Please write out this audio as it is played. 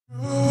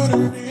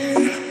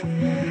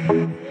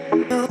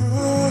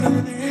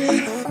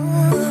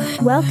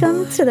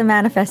Welcome to the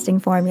Manifesting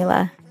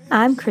Formula.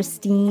 I'm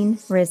Christine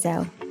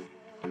Rizzo.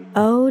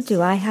 Oh,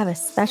 do I have a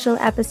special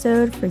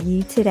episode for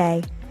you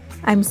today.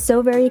 I'm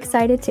so very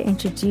excited to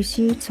introduce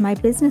you to my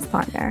business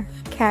partner,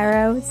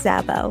 Caro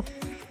Szabo.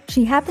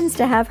 She happens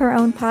to have her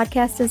own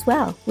podcast as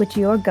well, which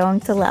you're going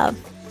to love.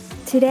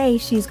 Today,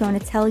 she's going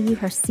to tell you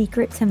her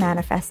secret to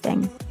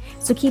manifesting.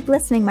 So keep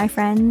listening, my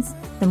friends.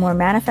 The more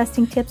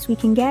manifesting tips we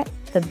can get,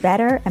 the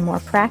better and more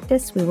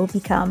practiced we will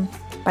become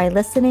by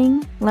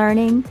listening,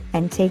 learning,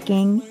 and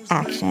taking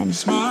action.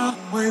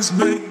 Always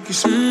make you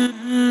smile.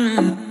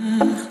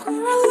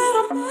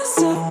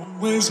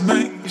 Always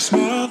make you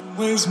smile.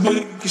 Always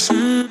make you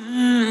smile.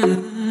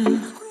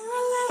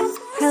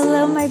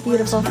 Hello, my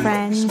beautiful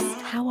friends.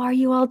 How are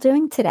you all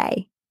doing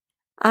today?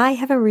 I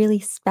have a really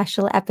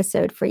special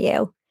episode for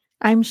you.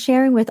 I'm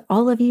sharing with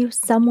all of you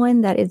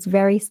someone that is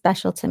very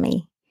special to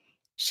me.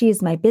 She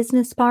is my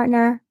business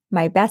partner,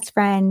 my best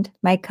friend,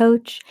 my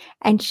coach,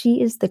 and she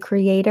is the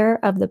creator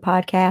of the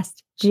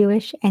podcast,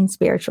 Jewish and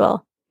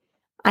Spiritual.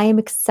 I am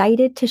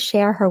excited to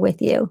share her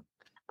with you.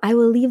 I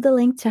will leave the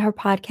link to her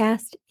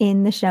podcast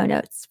in the show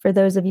notes for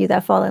those of you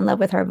that fall in love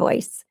with her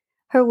voice,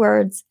 her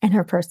words, and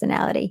her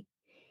personality.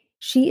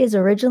 She is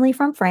originally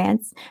from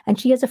France, and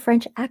she has a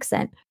French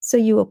accent, so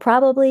you will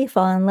probably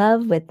fall in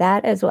love with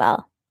that as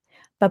well.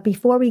 But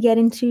before we get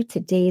into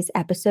today's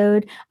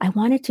episode, I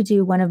wanted to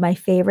do one of my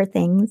favorite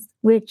things,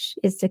 which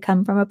is to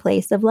come from a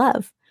place of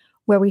love,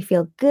 where we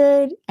feel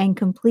good and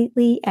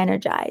completely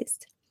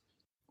energized,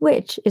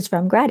 which is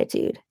from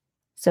gratitude.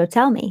 So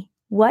tell me,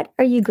 what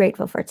are you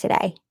grateful for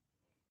today?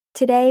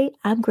 Today,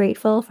 I'm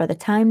grateful for the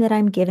time that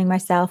I'm giving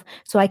myself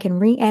so I can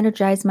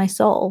re-energize my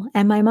soul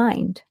and my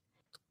mind.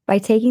 By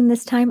taking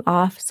this time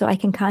off so I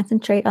can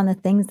concentrate on the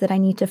things that I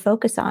need to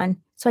focus on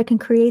so I can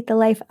create the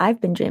life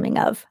I've been dreaming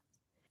of.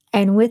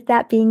 And with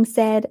that being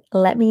said,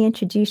 let me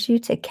introduce you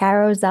to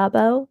Caro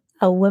Szabo,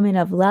 a woman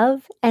of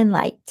love and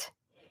light.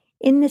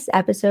 In this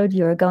episode,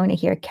 you are going to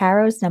hear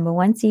Caro's number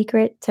one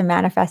secret to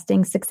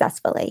manifesting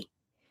successfully.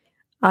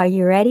 Are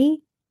you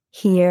ready?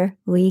 Here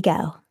we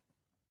go.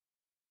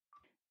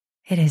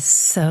 It is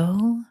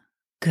so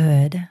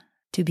good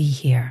to be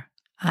here.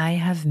 I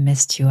have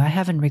missed you. I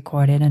haven't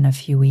recorded in a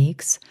few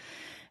weeks,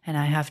 and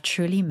I have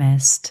truly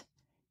missed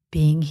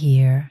being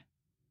here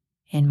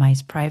in my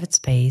private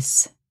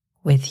space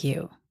with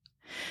you.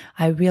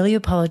 I really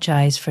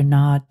apologize for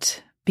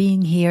not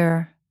being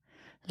here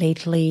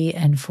lately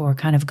and for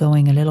kind of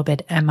going a little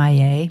bit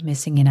MIA,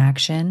 missing in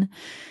action.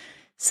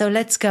 So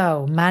let's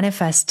go.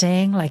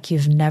 Manifesting like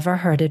you've never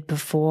heard it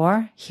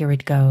before. Here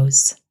it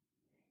goes.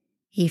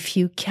 If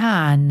you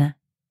can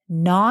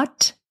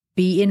not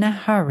be in a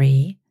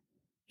hurry,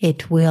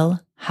 it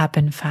will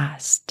happen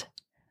fast.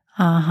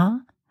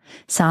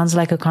 Sounds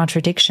like a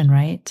contradiction,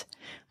 right?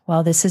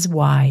 Well, this is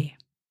why.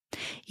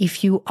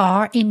 If you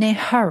are in a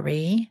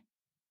hurry,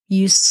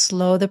 you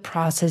slow the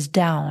process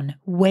down,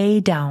 way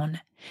down,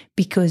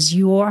 because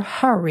your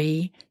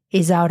hurry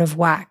is out of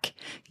whack.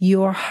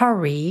 Your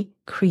hurry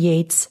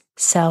creates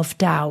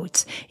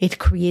self-doubt. It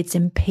creates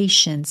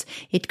impatience.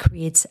 It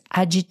creates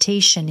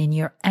agitation in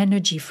your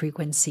energy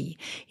frequency.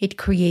 It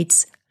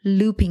creates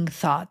looping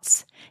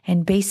thoughts.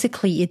 And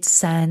basically it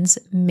sends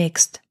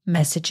mixed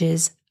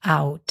messages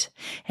out.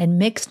 And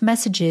mixed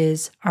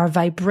messages are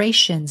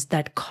vibrations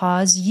that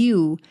cause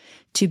you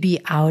to be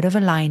out of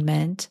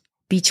alignment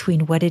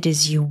between what it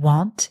is you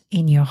want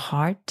in your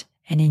heart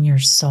and in your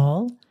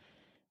soul,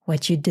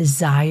 what you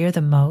desire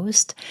the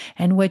most,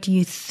 and what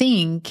you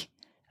think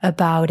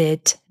about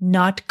it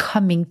not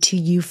coming to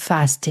you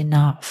fast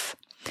enough.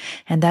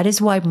 And that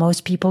is why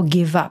most people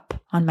give up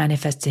on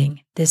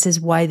manifesting. This is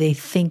why they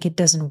think it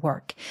doesn't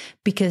work.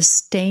 Because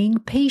staying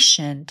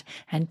patient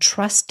and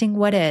trusting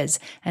what is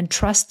and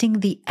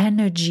trusting the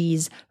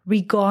energies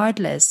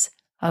regardless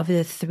of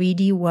the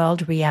 3D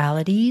world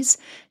realities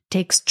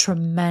takes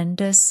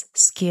tremendous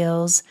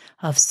skills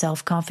of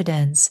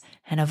self-confidence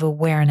and of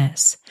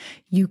awareness.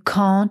 You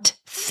can't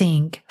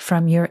think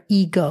from your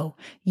ego.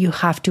 You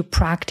have to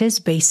practice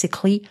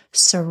basically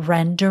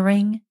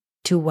surrendering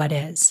to what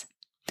is.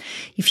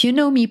 If you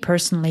know me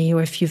personally,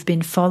 or if you've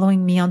been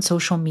following me on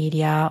social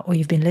media, or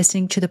you've been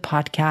listening to the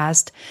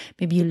podcast,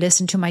 maybe you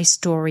listen to my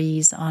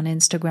stories on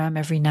Instagram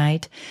every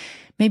night,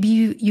 maybe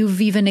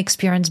you've even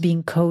experienced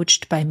being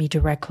coached by me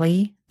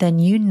directly, then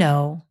you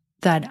know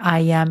that I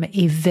am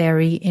a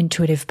very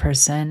intuitive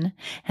person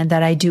and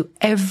that I do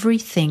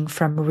everything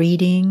from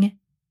reading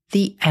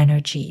the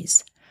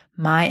energies,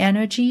 my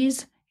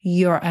energies,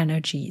 your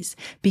energies,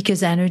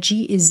 because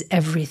energy is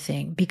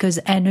everything, because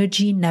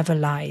energy never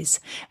lies.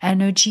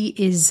 Energy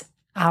is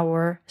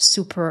our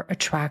super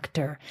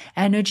attractor.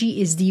 Energy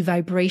is the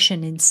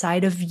vibration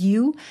inside of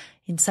you,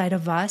 inside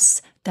of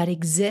us, that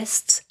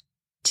exists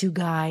to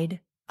guide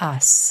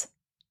us.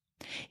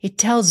 It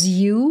tells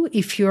you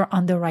if you're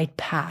on the right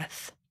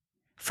path.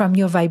 From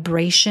your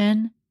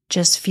vibration,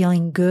 just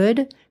feeling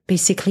good,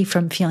 basically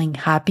from feeling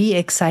happy,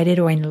 excited,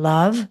 or in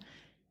love,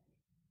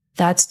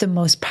 That's the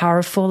most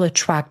powerful,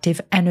 attractive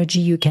energy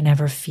you can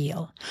ever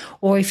feel.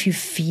 Or if you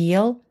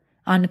feel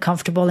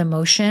uncomfortable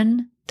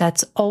emotion,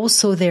 that's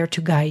also there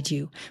to guide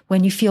you.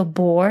 When you feel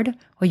bored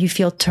or you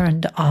feel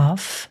turned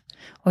off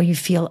or you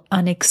feel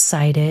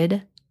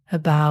unexcited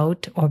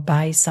about or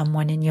by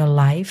someone in your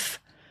life,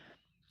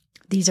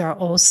 these are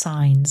all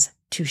signs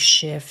to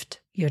shift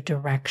your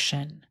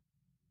direction.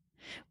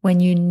 When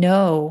you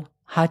know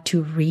how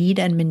to read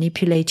and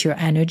manipulate your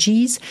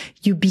energies,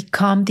 you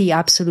become the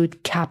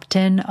absolute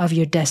captain of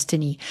your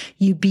destiny.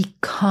 You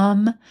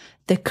become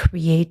the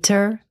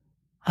creator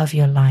of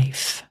your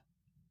life.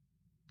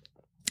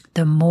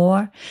 The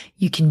more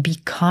you can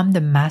become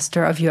the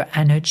master of your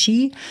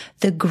energy,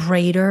 the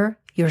greater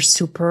your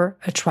super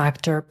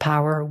attractor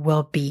power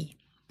will be.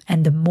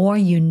 And the more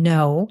you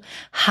know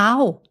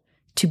how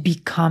to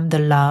become the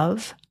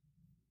love,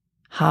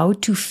 how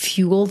to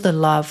fuel the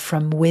love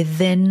from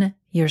within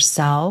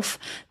yourself,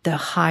 the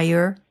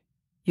higher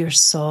your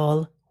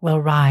soul will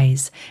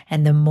rise.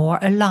 And the more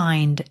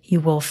aligned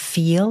you will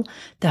feel,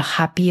 the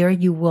happier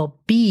you will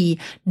be,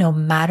 no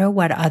matter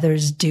what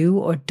others do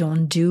or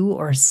don't do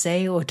or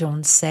say or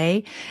don't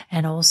say.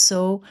 And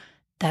also,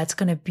 that's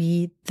going to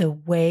be the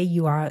way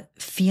you are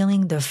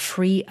feeling the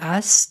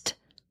freest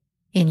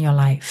in your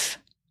life.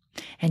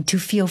 And to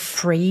feel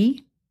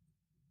free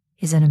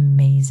is an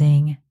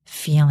amazing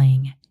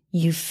feeling.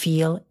 You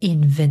feel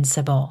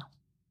invincible.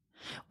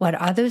 What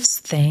others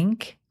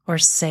think or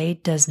say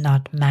does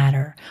not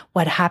matter.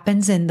 What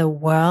happens in the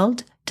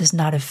world does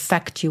not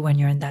affect you when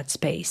you're in that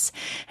space.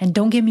 And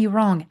don't get me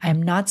wrong,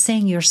 I'm not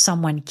saying you're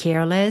someone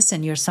careless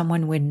and you're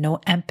someone with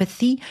no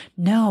empathy.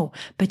 No,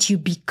 but you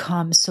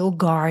become so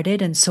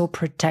guarded and so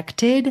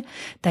protected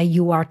that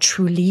you are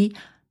truly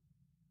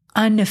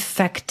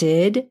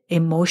unaffected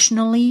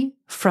emotionally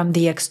from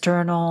the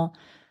external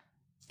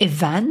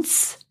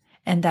events,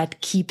 and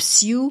that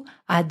keeps you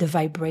at the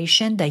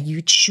vibration that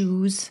you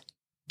choose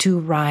to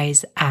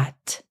rise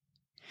at.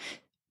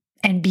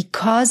 And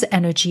because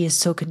energy is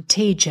so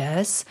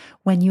contagious,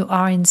 when you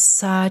are in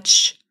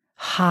such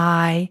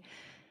high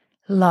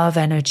love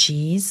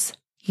energies,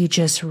 you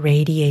just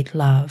radiate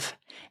love.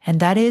 And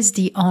that is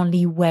the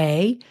only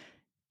way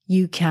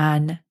you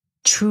can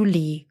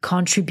truly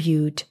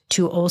contribute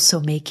to also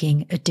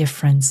making a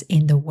difference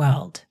in the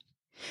world.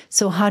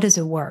 So how does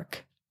it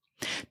work?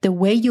 The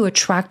way you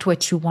attract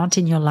what you want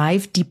in your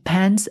life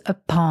depends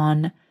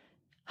upon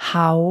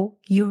how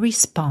you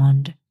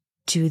respond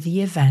to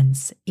the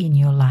events in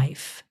your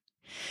life.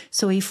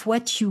 So if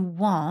what you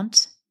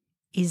want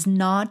is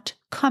not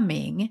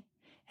coming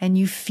and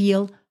you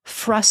feel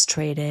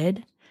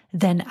frustrated,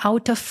 then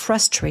out of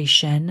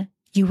frustration,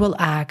 you will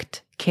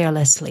act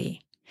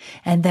carelessly.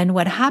 And then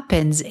what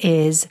happens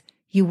is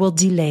you will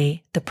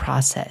delay the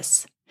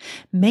process,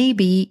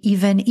 maybe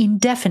even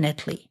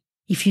indefinitely,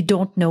 if you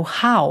don't know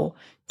how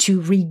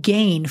to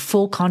regain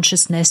full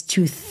consciousness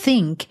to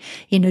think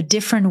in a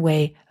different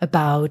way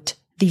about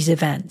these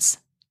events.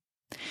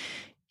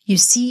 You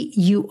see,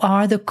 you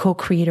are the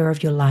co-creator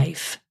of your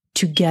life,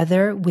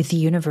 together with the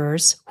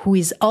universe, who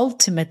is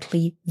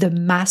ultimately the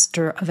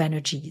master of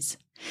energies.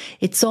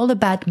 It's all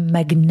about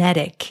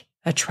magnetic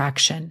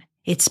attraction.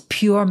 It's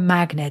pure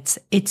magnets.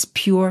 It's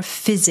pure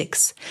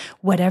physics.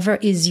 Whatever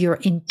is your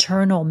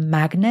internal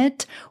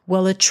magnet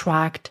will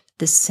attract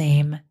the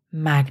same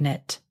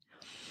magnet.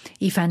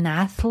 If an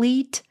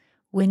athlete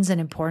wins an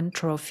important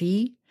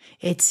trophy,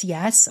 it's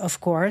yes, of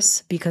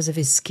course, because of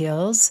his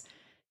skills,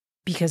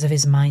 because of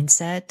his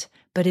mindset,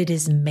 but it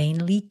is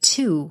mainly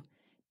too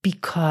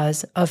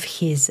because of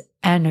his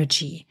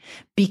energy,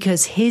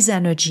 because his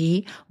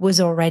energy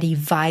was already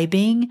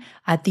vibing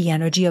at the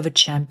energy of a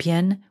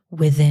champion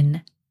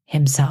within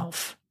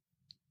himself.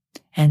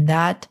 And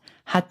that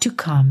had to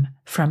come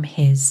from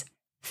his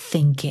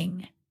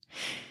thinking.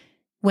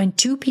 When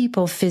two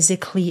people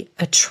physically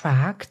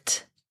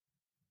attract,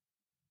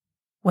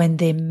 when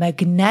they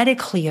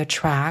magnetically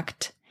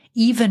attract,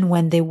 even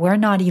when they were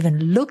not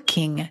even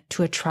looking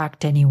to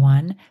attract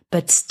anyone,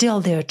 but still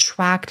they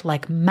attract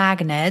like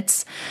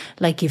magnets,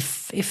 like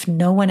if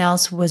no one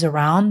else was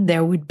around,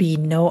 there would be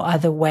no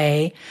other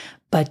way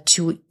but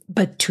to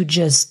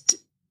just,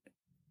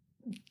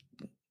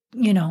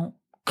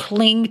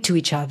 cling to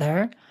each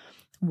other.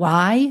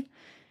 Why?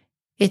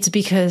 It's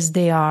because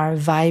they are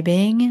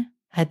vibing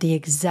at the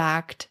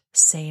exact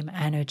same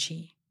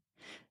energy.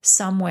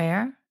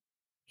 Somewhere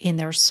in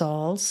their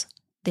souls,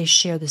 they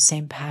share the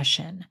same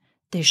passion.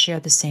 They share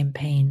the same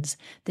pains.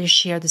 They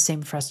share the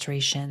same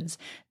frustrations.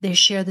 They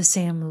share the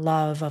same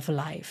love of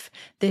life.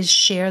 They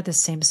share the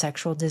same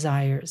sexual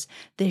desires.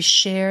 They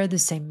share the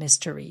same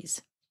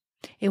mysteries.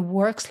 It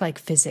works like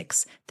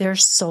physics. Their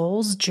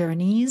souls'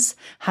 journeys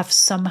have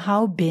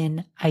somehow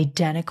been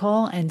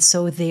identical, and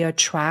so they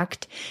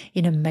attract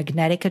in a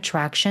magnetic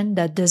attraction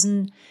that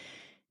doesn't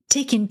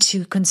take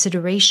into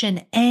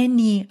consideration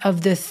any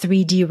of the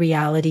 3D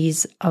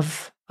realities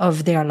of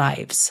their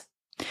lives.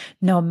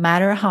 No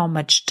matter how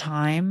much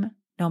time,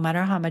 no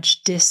matter how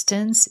much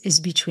distance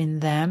is between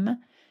them,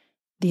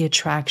 the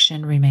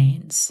attraction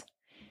remains.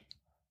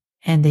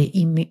 And they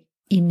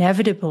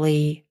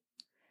inevitably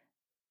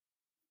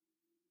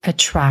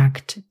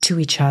attract to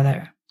each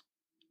other.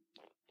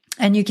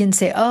 And you can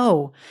say,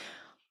 oh,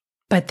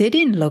 but they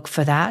didn't look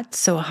for that.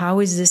 So how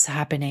is this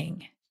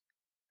happening?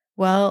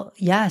 Well,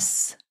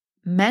 yes,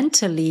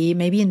 mentally,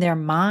 maybe in their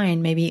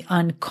mind, maybe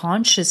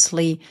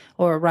unconsciously,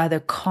 or rather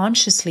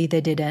consciously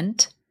they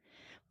didn't,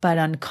 but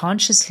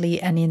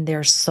unconsciously and in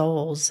their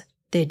souls,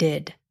 they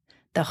did.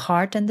 The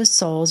heart and the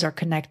souls are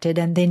connected,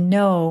 and they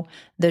know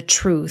the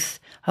truth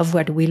of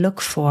what we look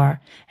for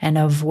and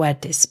of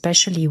what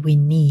especially we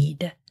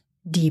need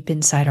deep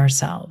inside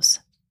ourselves.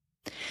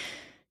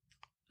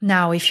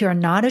 Now, if you're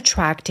not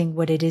attracting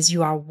what it is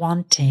you are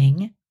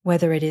wanting,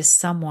 whether it is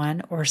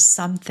someone or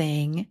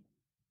something,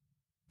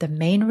 the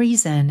main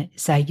reason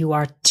is that you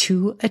are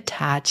too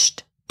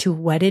attached to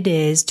what it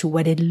is, to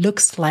what it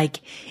looks like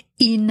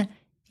in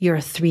your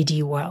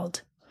 3D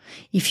world.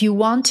 If you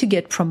want to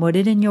get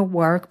promoted in your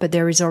work, but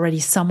there is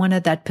already someone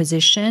at that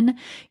position,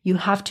 you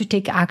have to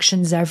take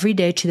actions every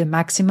day to the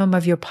maximum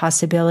of your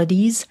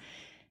possibilities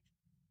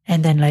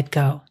and then let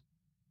go.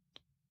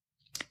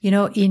 You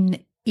know,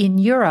 in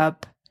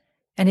Europe,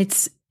 and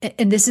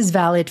this is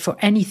valid for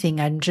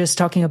anything. I'm just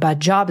talking about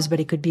jobs, but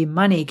it could be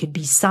money, it could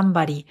be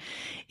somebody.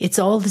 It's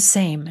all the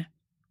same.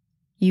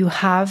 You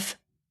have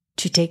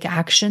to take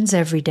actions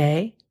every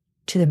day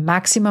to the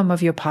maximum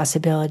of your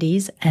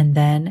possibilities, and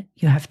then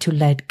you have to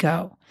let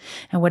go.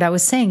 And what I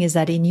was saying is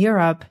that in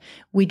Europe,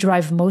 we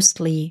drive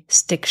mostly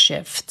stick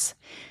shifts.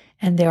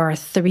 And there are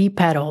 3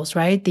 pedals,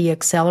 right? The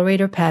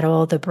accelerator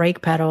pedal, the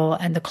brake pedal,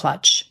 and the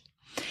clutch.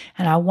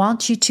 And I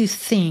want you to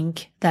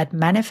think that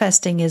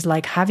manifesting is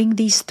like having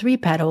these 3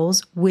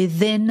 pedals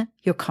within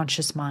your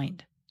conscious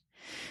mind.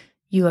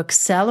 You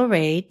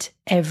accelerate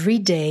every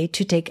day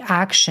to take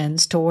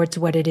actions towards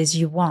what it is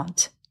you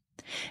want.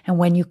 And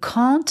when you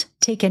can't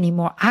take any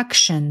more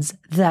actions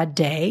that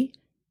day,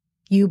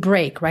 you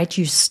brake, right?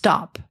 You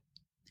stop.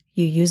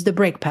 You use the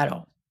brake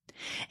pedal.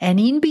 And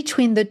in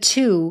between the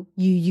two,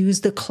 you use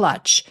the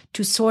clutch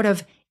to sort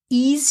of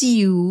ease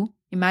you.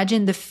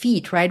 Imagine the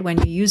feet, right? When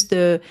you use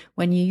the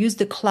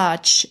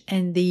clutch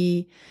and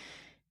the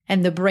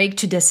brake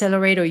to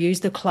decelerate, or use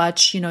the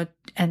clutch, you know,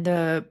 and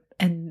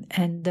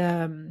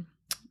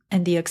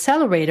the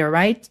accelerator,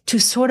 right?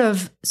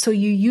 So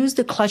you use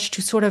the clutch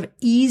to sort of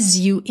ease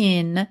you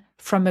in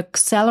from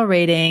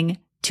accelerating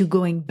to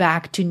going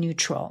back to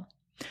neutral.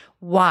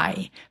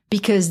 Why?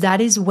 Because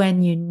that is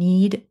when you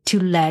need to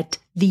let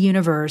the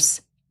universe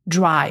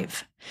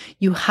drive.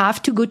 You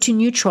have to go to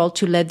neutral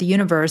to let the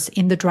universe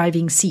in the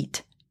driving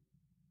seat.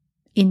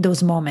 In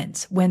those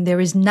moments when there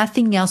is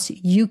nothing else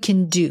you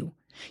can do,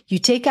 you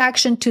take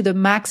action to the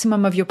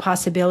maximum of your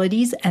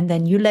possibilities, and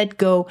then you let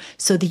go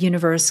so the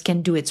universe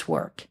can do its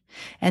work.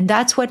 And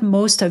that's what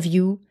most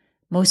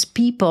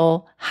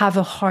people have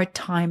a hard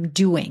time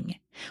doing.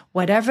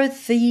 Whatever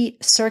the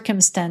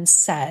circumstance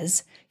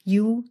says,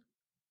 you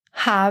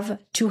have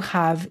to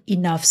have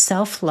enough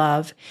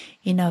self-love,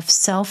 enough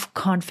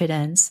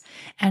self-confidence,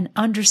 and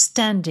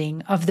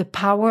understanding of the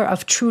power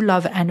of true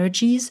love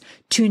energies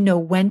to know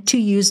when to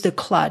use the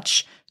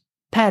clutch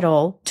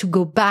pedal to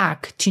go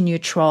back to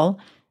neutral,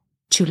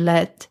 to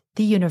let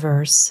the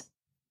universe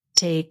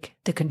take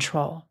the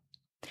control.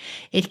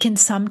 It can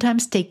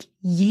sometimes take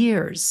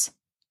years.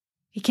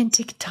 It can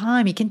take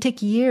time. It can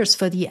take years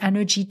for the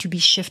energy to be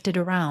shifted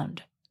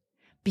around,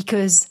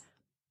 because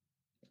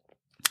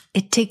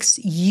it takes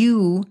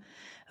you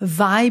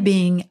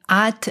vibing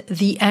at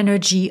the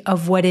energy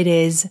of what it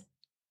is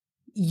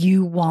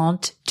you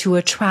want to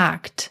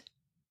attract.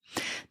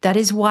 That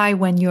is why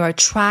when you're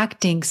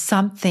attracting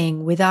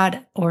something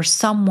or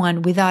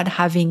someone without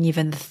having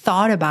even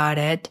thought about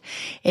it,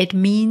 it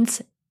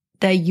means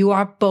that you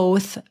are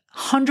both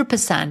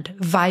 100%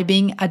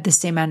 vibing at the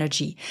same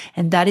energy.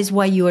 And that is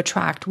why you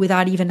attract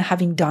without even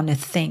having done a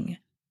thing.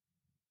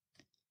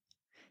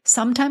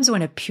 Sometimes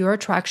when a pure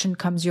attraction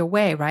comes your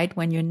way, right?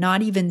 When you're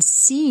not even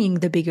seeing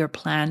the bigger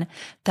plan,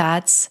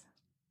 that's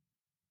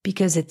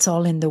because it's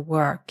all in the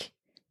work.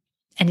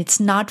 And it's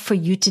not for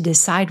you to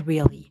decide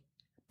really,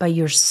 but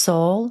your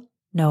soul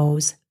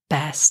knows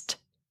best.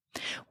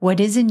 What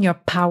is in your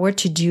power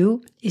to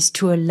do is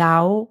to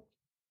allow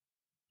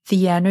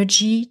the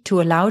energy,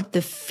 to allow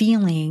the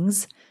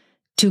feelings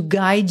to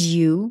guide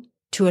you,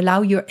 to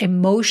allow your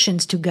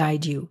emotions to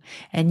guide you.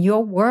 And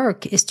your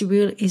work is to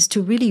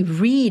really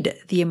read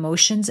the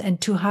emotions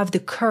and to have the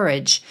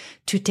courage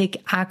to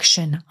take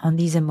action on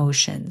these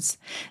emotions.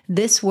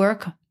 This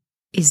work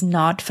is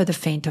not for the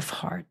faint of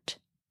heart.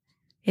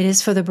 It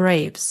is for the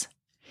braves.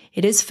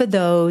 It is for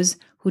those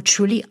who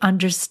truly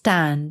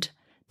understand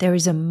there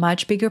is a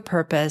much bigger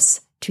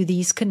purpose to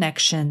these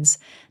connections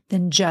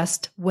than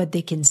just what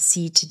they can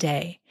see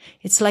today.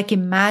 It's like,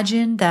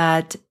 imagine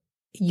that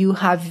you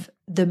have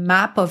the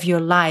map of your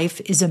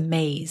life is a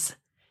maze,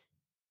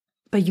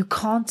 but you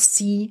can't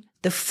see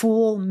the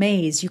full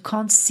maze. You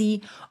can't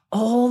see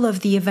all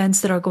of the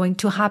events that are going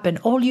to happen.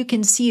 All you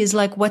can see is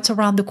like what's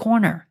around the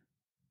corner.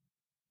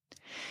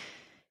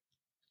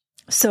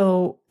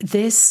 So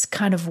this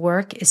kind of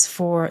work is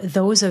for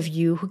those of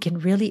you who can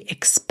really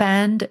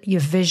expand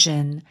your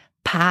vision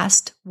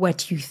past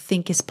what you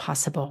think is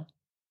possible.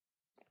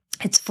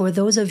 It's for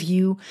those of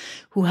you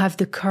who have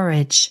the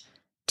courage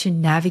to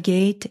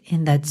navigate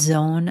in that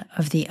zone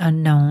of the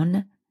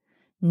unknown,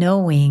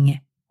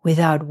 knowing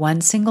without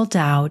one single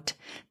doubt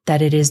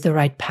that it is the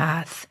right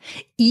path,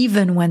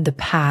 even when the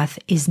path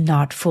is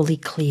not fully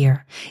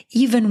clear,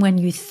 even when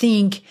you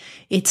think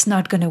it's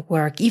not going to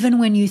work, even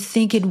when you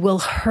think it will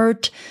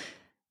hurt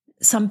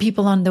some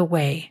people on the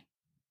way.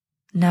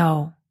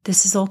 No,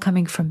 this is all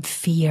coming from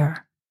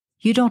fear.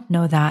 You don't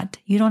know that.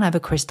 You don't have a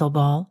crystal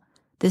ball.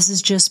 This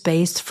is just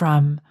based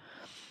from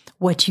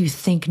what you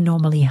think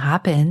normally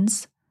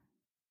happens.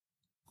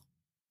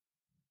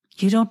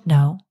 You don't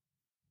know.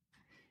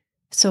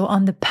 So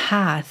on the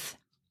path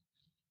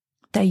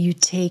that you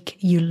take,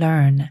 you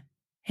learn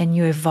and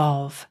you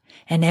evolve.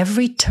 And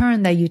every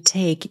turn that you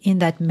take in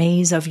that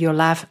maze of your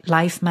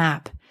life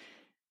map,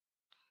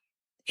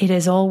 it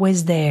is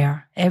always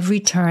there. Every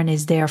turn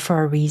is there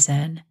for a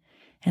reason.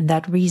 And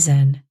that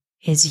reason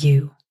is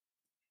you.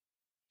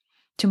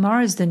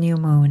 Tomorrow is the new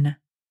moon.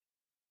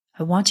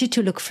 I want you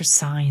to look for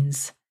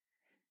signs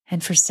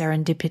and for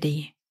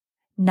serendipity.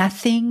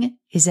 Nothing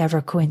is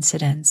ever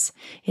coincidence.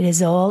 It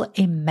is all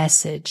a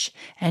message,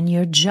 and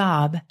your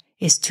job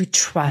is to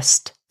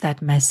trust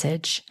that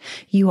message.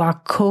 You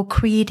are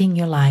co-creating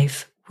your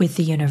life with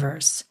the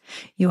universe.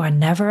 You are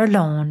never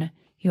alone.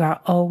 You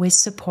are always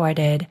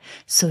supported.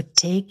 So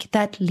take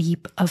that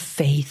leap of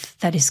faith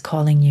that is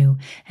calling you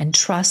and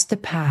trust the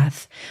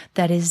path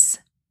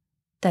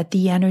that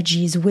the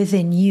energies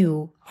within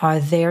you are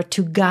there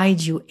to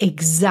guide you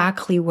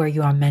exactly where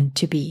you are meant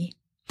to be.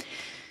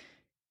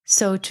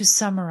 So to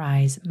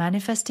summarize,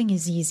 manifesting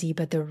is easy,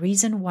 but the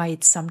reason why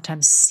it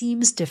sometimes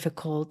seems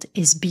difficult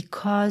is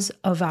because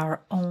of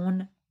our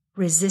own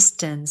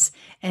resistance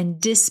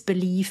and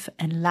disbelief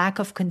and lack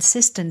of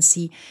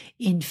consistency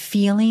in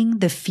feeling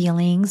the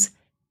feelings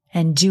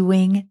and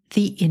doing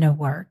the inner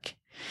work.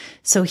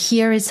 So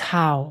here is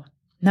how.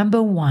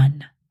 Number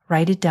 1,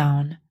 write it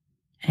down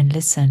and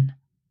listen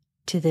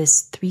to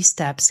these 3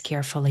 steps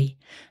carefully.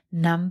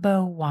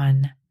 Number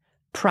 1,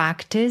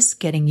 practice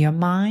getting your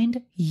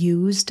mind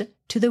used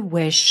to the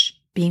wish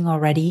being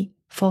already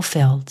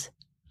fulfilled.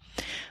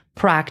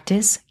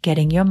 Practice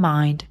getting your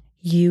mind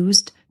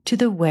used to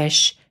the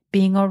wish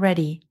being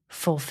already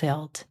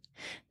fulfilled.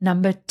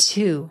 Number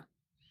 2,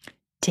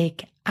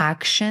 take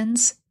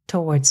actions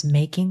towards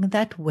making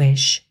that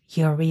wish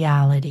your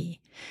reality.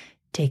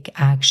 Take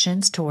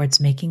actions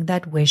towards making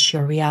that wish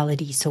your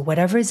reality. So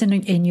whatever is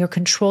in your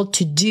control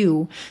to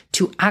do,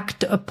 to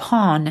act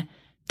upon,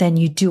 then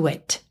you do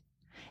it.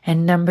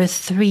 And number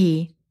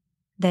 3,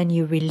 then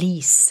you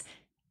release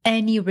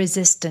any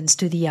resistance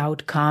to the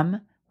outcome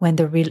when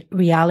the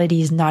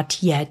reality is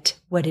not yet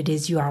what it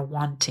is you are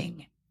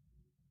wanting.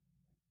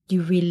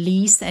 You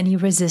release any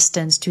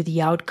resistance to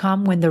the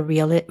outcome when the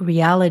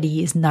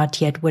reality is not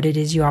yet what it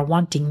is you are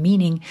wanting,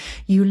 meaning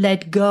you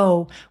let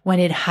go when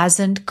it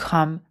hasn't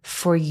come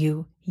for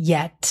you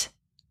yet.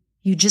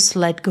 You just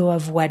let go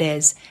of what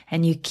is,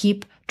 and you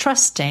keep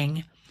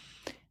trusting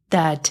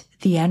that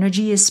the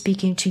energy is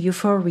speaking to you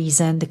for a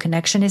reason. The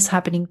connection is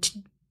happening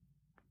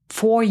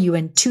for you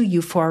and to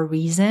you for a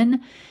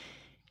reason.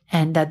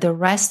 And that the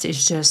rest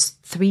is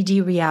just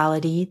 3D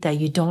reality that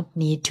you don't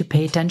need to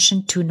pay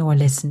attention to nor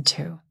listen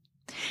to.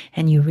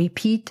 And you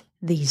repeat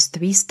these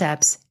 3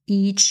 steps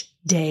each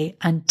day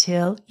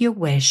until your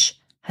wish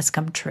has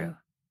come true.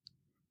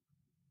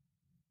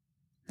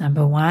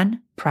 Number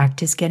 1,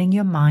 practice getting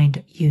your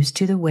mind used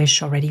to the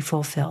wish already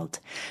fulfilled.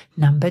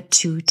 Number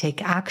 2,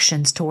 take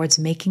actions towards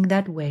making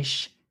that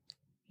wish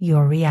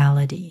your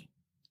reality.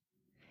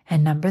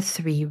 And number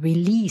 3,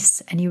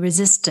 release any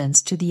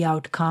resistance to the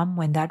outcome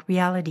when that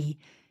reality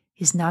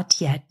is not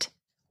yet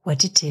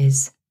what it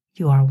is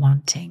you are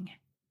wanting.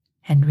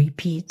 And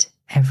repeat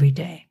every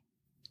day.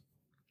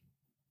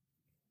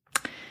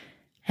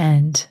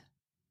 And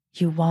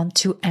you want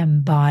to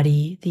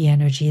embody the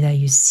energy that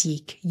you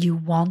seek. You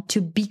want to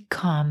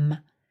become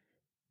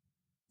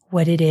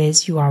what it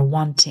is you are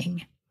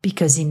wanting,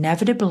 because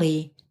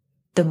inevitably,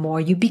 the more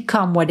you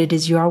become what it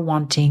is you are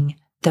wanting,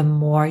 the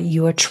more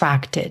you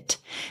attract it.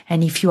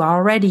 And if you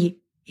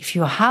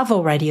have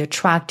already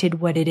attracted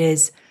what it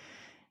is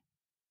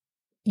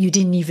you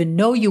didn't even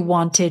know you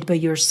wanted, but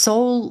your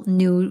soul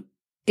knew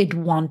it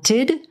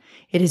wanted,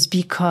 it is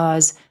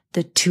because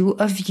the two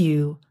of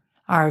you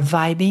are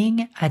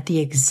vibing at the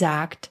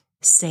exact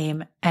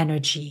same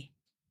energy.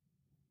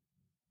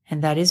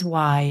 And that is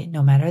why,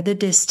 no matter the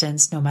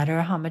distance, no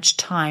matter how much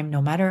time,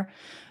 no matter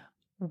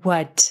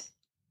what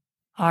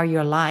are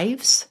your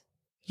lives,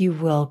 you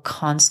will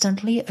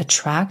constantly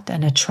attract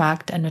and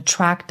attract and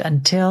attract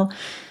until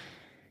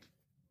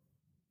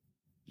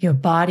your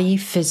body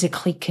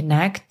physically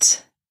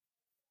connects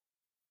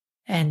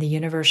and the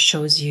universe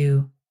shows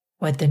you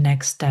what the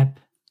next step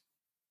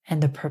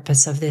and the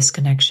purpose of this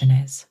connection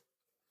is.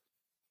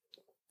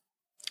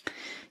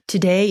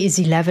 Today is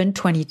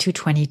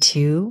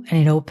 11/22/22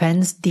 and it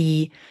opens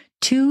the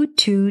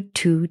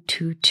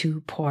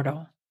 22222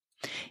 portal.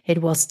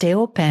 It will stay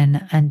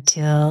open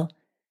until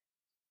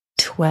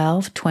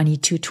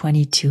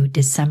 12/22/22,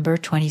 December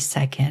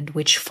 22nd,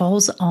 which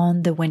falls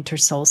on the winter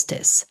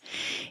solstice.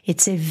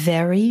 It's a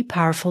very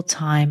powerful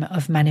time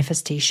of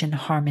manifestation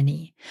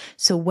harmony.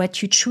 So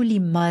what you truly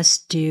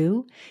must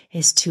do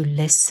is to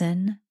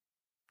listen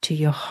to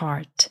your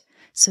heart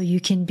so you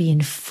can be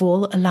in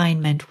full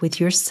alignment with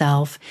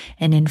yourself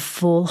and in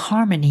full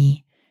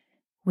harmony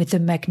with the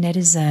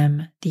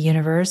magnetism the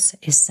universe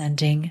is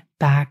sending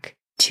back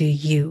to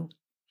you.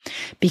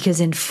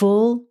 Because in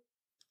full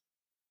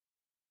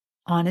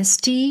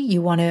honesty,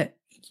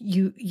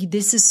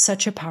 this is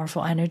such a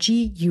powerful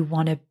energy. You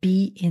want to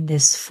be in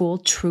this full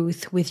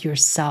truth with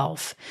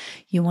yourself.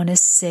 You want to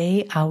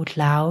say out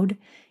loud,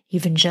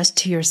 even just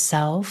to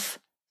yourself,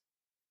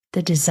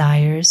 the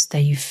desires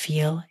that you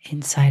feel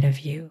inside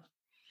of you.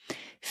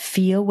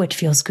 Feel what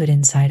feels good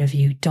inside of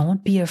you.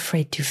 Don't be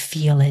afraid to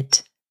feel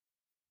it.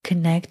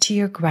 Connect to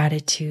your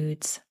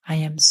gratitudes. I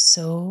am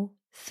so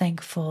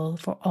thankful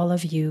for all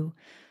of you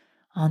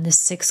on the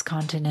 6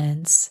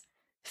 continents,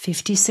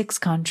 56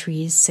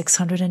 countries,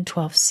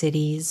 612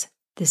 cities.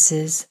 This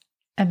is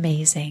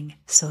amazing.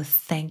 So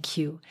thank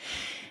you.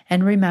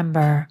 And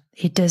remember,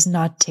 it does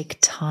not take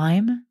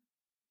time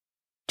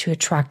to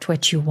attract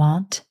what you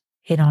want.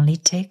 It only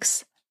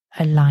takes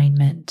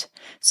alignment.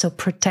 So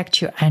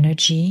protect your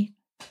energy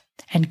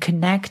and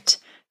connect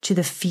to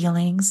the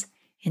feelings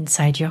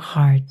inside your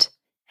heart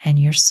and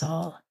your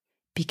soul,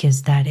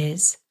 because that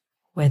is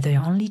where the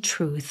only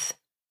truth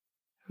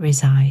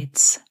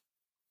resides.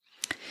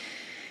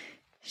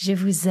 Je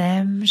vous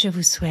aime, je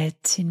vous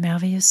souhaite une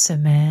merveilleuse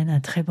semaine, un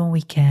très bon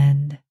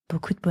week-end,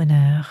 beaucoup de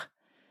bonheur.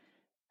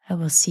 I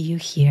will see you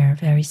here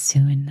very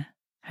soon,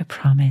 I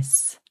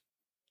promise.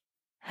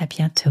 À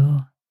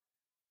bientôt.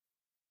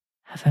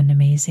 Have an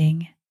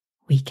amazing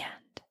weekend.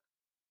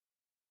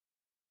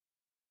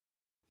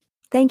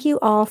 Thank you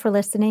all for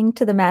listening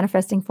to the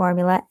Manifesting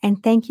Formula,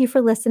 and thank you for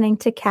listening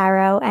to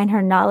Caro and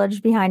her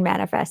knowledge behind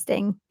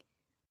manifesting.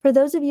 For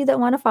those of you that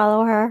want to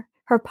follow her,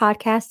 her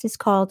podcast is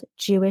called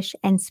Jewish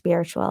and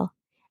Spiritual.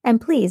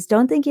 And please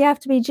don't think you have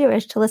to be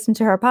Jewish to listen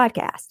to her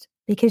podcast,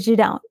 because you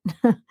don't.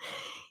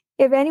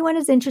 If anyone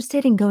is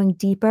interested in going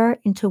deeper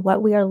into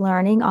what we are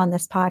learning on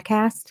this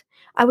podcast,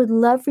 I would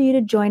love for you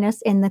to join us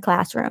in the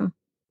classroom.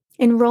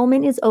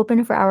 Enrollment is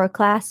open for our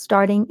class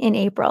starting in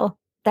April.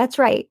 That's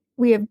right.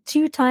 We have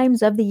 2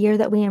 times of the year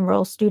that we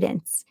enroll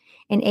students,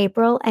 in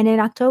April and in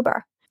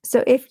October.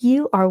 So if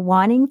you are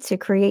wanting to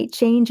create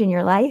change in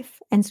your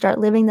life and start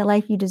living the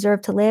life you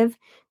deserve to live,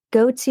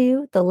 go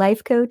to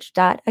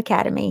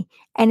thelifecoach.academy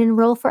and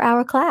enroll for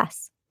our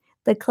class.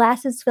 The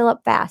classes fill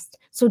up fast,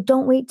 so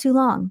don't wait too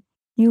long.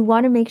 You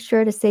want to make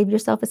sure to save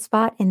yourself a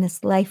spot in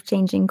this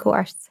life-changing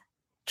course.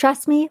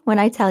 Trust me when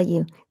I tell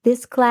you,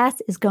 this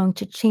class is going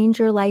to change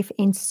your life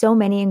in so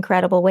many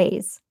incredible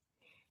ways.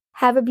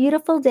 Have a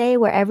beautiful day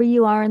wherever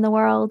you are in the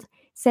world,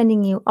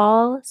 sending you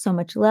all so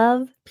much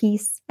love,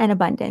 peace, and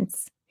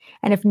abundance.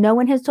 And if no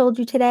one has told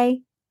you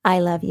today, I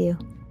love you.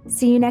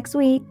 See you next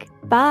week.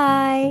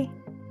 Bye.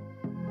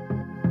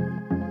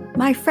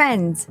 My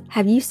friends,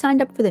 have you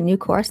signed up for the new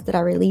course that I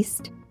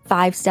released?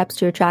 5 Steps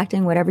to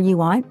Attracting Whatever You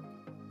Want?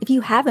 If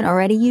you haven't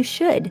already, you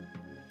should.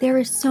 There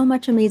is so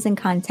much amazing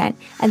content,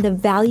 and the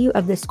value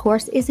of this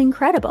course is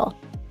incredible.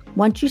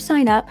 Once you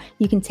sign up,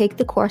 you can take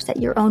the course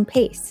at your own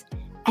pace.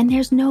 And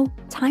there's no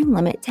time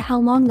limit to how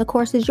long the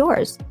course is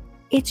yours.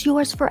 It's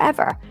yours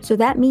forever. So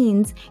that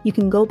means you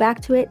can go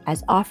back to it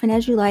as often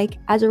as you like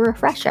as a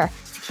refresher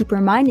to keep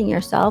reminding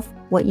yourself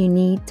what you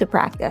need to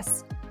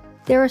practice.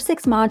 There are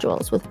 6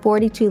 modules with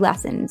 42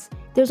 lessons.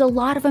 There's a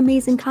lot of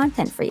amazing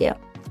content for you.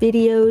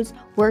 Videos,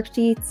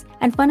 worksheets,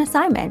 and fun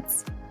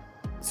assignments.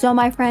 So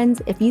my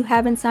friends, if you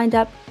haven't signed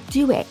up,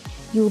 do it.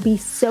 You will be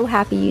so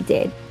happy you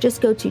did.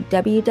 Just go to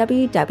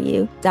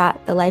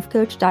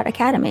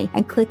www.thelifecoach.academy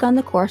and click on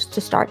the course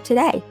to start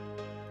today.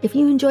 If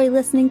you enjoy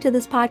listening to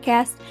this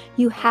podcast,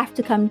 you have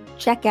to come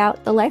check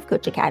out the Life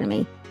Coach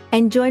Academy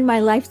and join my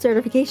life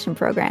certification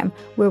program,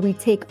 where we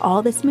take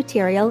all this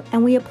material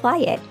and we apply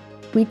it.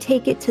 We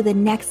take it to the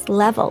next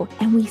level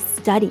and we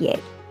study it.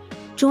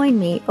 Join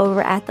me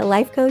over at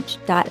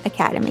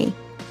thelifecoach.academy.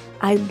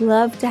 I'd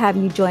love to have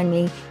you join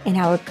me in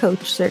our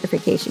coach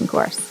certification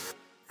course.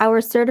 Our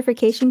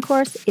certification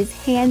course is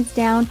hands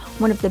down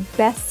one of the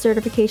best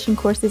certification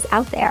courses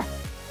out there.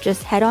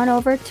 Just head on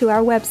over to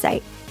our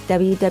website,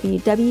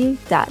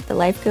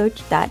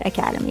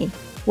 www.thelifecoach.academy.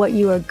 What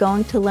you are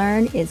going to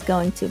learn is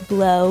going to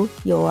blow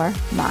your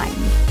mind.